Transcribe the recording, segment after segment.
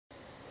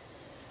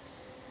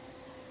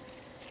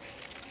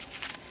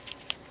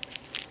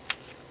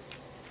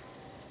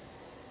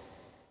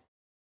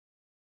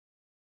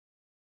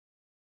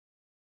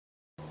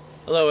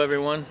Hello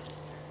everyone.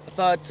 I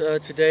thought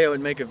today I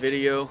would make a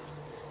video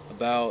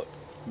about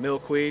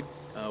milkweed,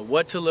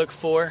 what to look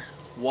for,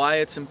 why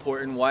it's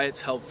important, why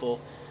it's helpful,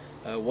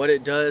 what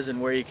it does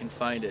and where you can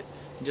find it.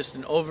 And just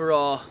an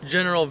overall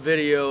general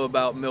video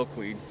about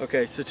milkweed.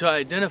 Okay, so to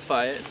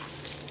identify it,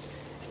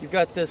 you've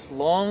got this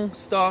long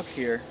stalk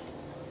here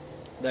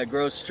that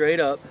grows straight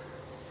up,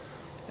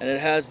 and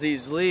it has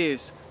these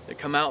leaves that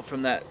come out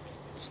from that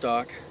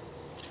stalk.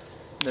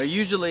 They're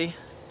usually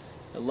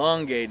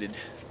elongated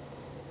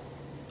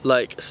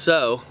like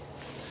so,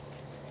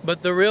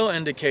 but the real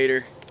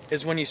indicator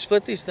is when you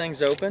split these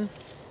things open.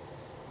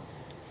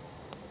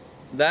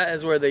 That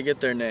is where they get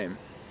their name.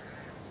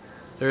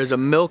 There is a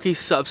milky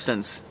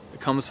substance that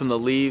comes from the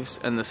leaves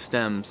and the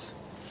stems,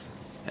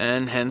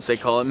 and hence they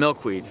call it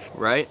milkweed,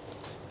 right?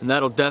 And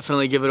that'll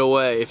definitely give it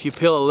away. If you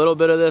peel a little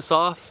bit of this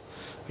off,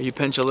 or you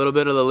pinch a little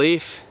bit of the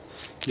leaf,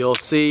 you'll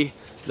see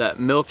that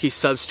milky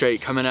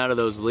substrate coming out of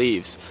those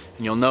leaves,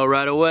 and you'll know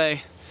right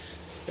away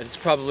that it's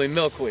probably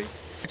milkweed.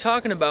 You're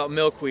talking about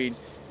milkweed,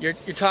 you're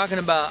talking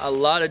about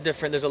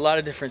there's a lot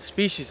of different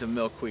species of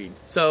milkweed.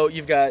 So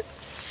you've got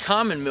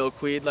common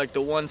milkweed like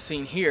the one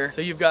seen here.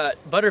 So you've got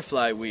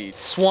butterfly weed,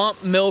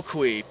 swamp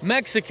milkweed,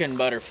 Mexican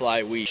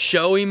butterfly weed,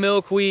 showy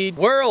milkweed,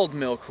 world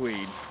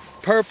milkweed,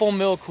 purple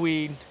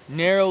milkweed,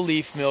 narrow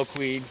leaf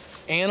milkweed,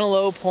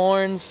 antelope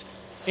horns,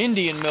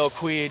 Indian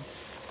milkweed.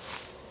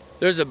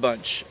 There's a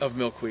bunch of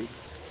milkweed.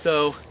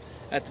 So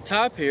at the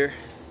top here,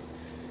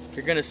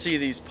 you're gonna see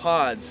these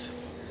pods.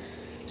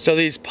 So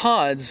these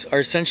pods are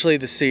essentially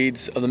the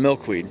seeds of the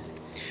milkweed.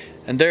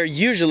 And they're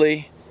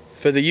usually,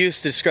 for the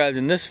use described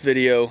in this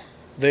video,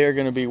 they are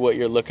gonna be what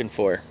you're looking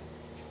for.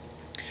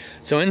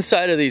 So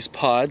inside of these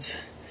pods,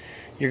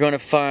 you're gonna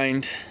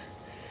find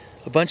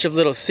a bunch of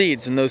little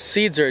seeds, and those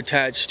seeds are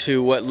attached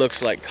to what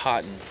looks like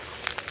cotton.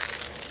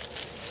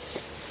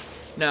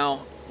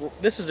 Now,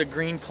 this is a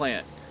green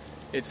plant.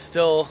 It's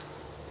still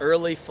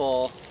early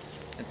fall,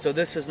 and so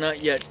this is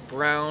not yet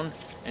brown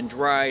and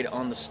dried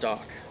on the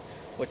stalk.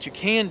 What you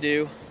can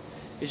do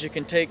is you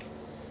can take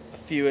a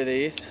few of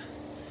these.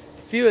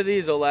 A few of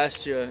these will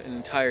last you an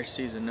entire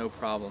season, no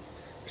problem.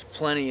 There's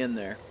plenty in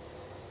there.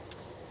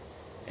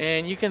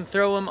 And you can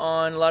throw them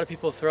on, a lot of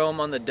people throw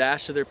them on the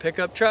dash of their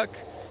pickup truck,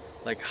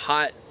 like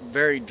hot,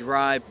 very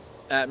dry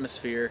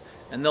atmosphere,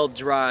 and they'll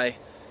dry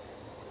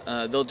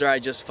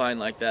just fine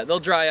like that. They'll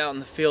dry out in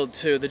the field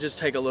too, they just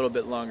take a little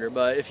bit longer.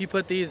 But if you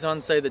put these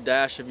on, say, the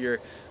dash of your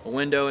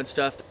window and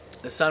stuff,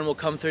 the sun will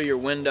come through your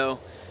window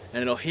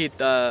and it'll heat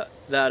that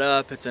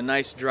up. It's a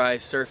nice dry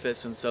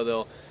surface, and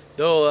so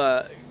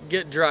they'll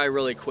get dry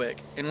really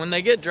quick. And when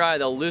they get dry,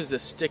 they'll lose the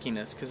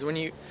stickiness, because when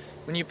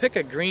you pick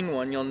a green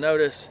one, you'll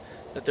notice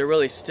that they're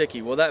really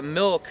sticky. Well, that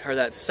milk or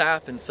that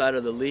sap inside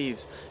of the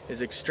leaves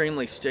is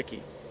extremely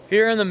sticky.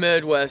 Here in the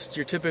Midwest,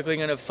 you're typically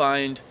going to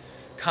find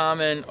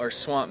common or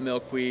swamp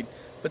milkweed,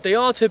 but they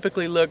all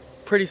typically look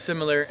pretty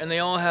similar, and they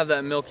all have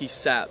that milky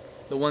sap,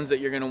 the ones that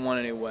you're going to want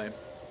anyway.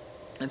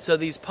 And so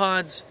these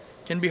pods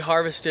can be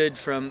harvested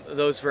from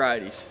those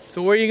varieties.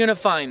 So where are you going to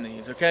find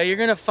these? Okay, you're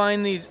going to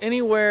find these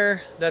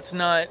anywhere that's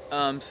not,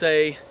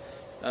 say,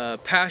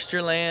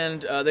 pasture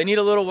land. They need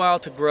a little while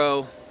to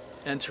grow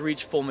and to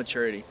reach full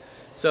maturity.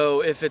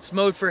 So if it's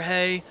mowed for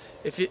hay,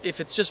 if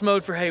it's just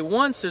mowed for hay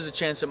once, there's a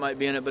chance it might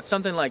be in it, but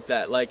something like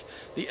that, like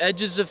the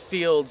edges of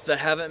fields that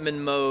haven't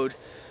been mowed,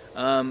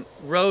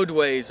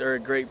 roadways are a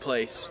great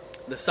place.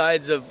 The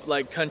sides of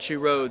like country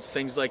roads,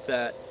 things like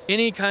that.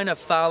 Any kind of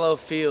fallow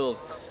field,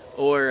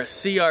 or a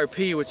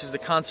CRP, which is the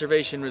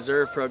Conservation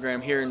Reserve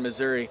Program here in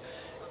Missouri,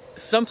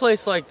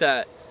 someplace like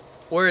that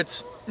where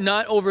it's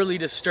not overly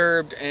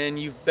disturbed and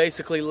you've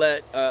basically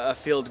let a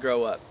field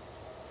grow up.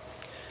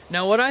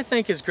 Now, what I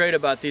think is great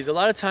about these, a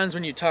lot of times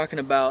when you're talking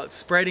about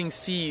spreading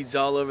seeds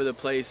all over the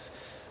place,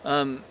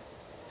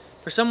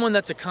 for someone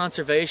that's a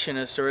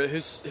conservationist or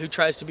who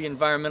tries to be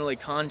environmentally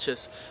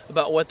conscious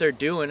about what they're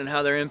doing and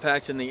how they're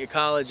impacting the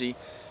ecology,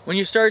 when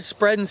you start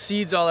spreading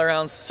seeds all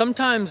around,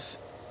 sometimes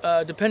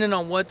depending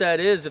on what that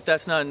is, if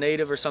that's not a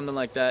native or something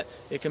like that,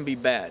 it can be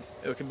bad.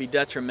 It can be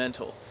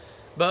detrimental.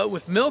 But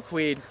with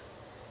milkweed,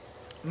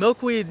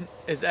 milkweed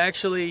is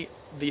actually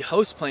the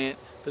host plant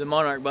for the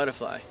monarch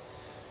butterfly,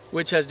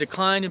 which has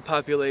declined in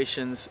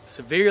populations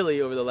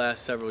severely over the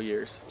last several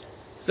years.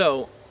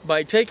 So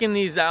by taking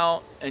these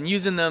out and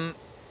using them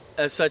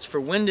as such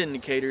for wind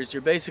indicators,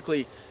 you're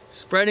basically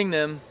spreading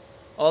them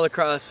all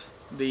across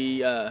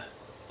the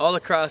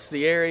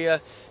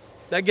area.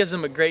 That gives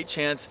them a great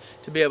chance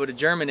to be able to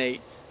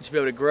germinate, to be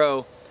able to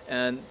grow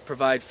and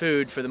provide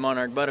food for the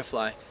monarch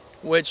butterfly.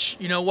 Which,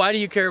 you know, why do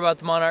you care about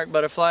the monarch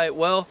butterfly?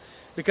 Well,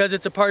 because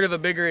it's a part of a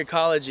bigger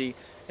ecology,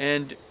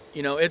 and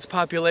you know, its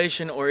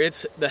population or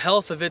the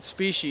health of its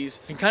species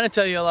can kind of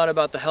tell you a lot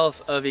about the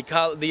health of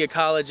the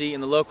ecology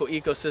and the local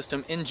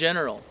ecosystem in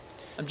general.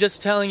 I'm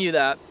just telling you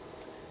that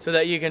so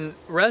that you can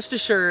rest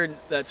assured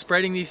that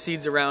spreading these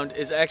seeds around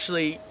is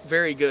actually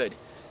very good,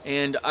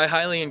 and I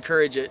highly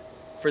encourage it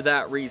for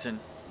that reason.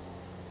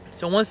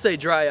 So once they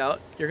dry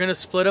out, you're going to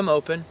split them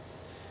open,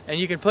 and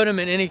you can put them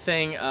in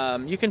anything.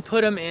 You can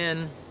put them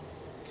in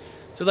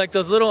So like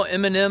those little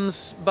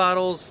M&M's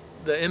bottles,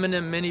 the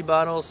M&M mini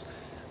bottles,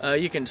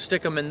 you can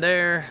stick them in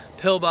there.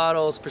 Pill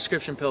bottles,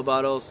 prescription pill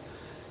bottles.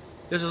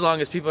 Just as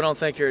long as people don't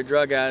think you're a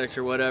drug addict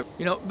or whatever.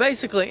 You know,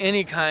 basically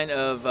any kind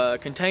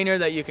of container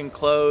that you can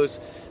close,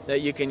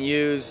 that you can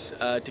use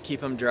to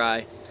keep them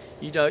dry.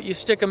 You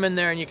stick them in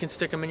there, and you can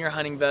stick them in your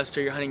hunting vest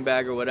or your hunting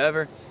bag or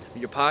whatever, or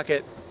your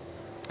pocket,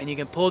 and you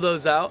can pull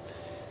those out,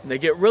 and they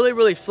get really,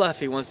 really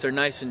fluffy once they're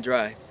nice and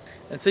dry.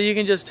 And so you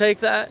can just take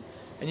that,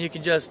 and you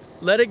can just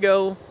let it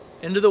go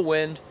into the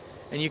wind,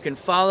 and you can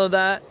follow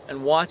that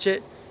and watch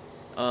it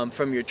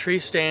from your tree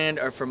stand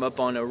or from up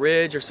on a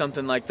ridge or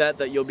something like that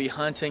that you'll be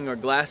hunting or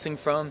glassing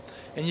from,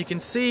 and you can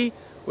see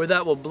where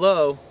that will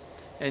blow,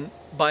 and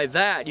by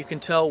that you can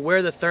tell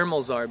where the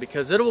thermals are,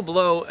 because it will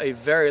blow a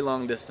very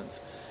long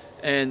distance,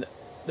 and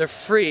they're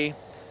free,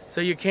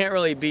 so you can't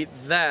really beat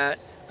that.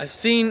 I've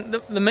seen,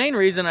 the main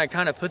reason I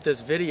kind of put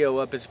this video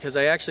up is because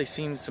I actually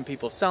seen some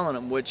people selling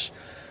them, which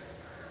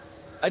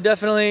I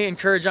definitely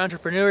encourage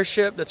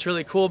entrepreneurship. That's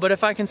really cool. But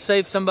if I can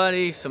save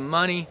somebody some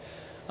money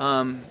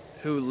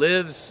who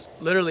lives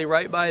literally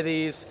right by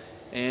these,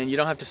 and you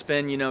don't have to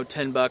spend, you know,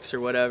 10 bucks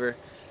or whatever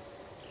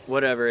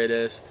it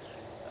is,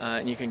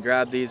 and you can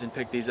grab these and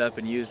pick these up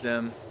and use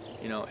them,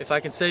 you know, if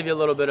I can save you a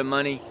little bit of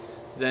money,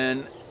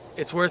 then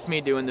it's worth me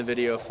doing the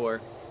video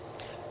for.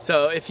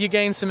 So if you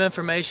gain some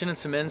information and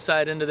some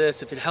insight into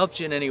this, if it helped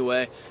you in any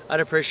way, I'd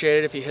appreciate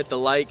it if you hit the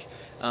like.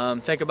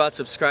 Think about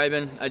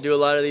subscribing. I do a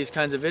lot of these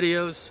kinds of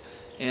videos,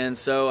 and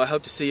so I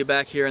hope to see you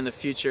back here in the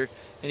future.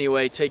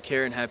 Anyway, take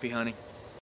care and happy hunting.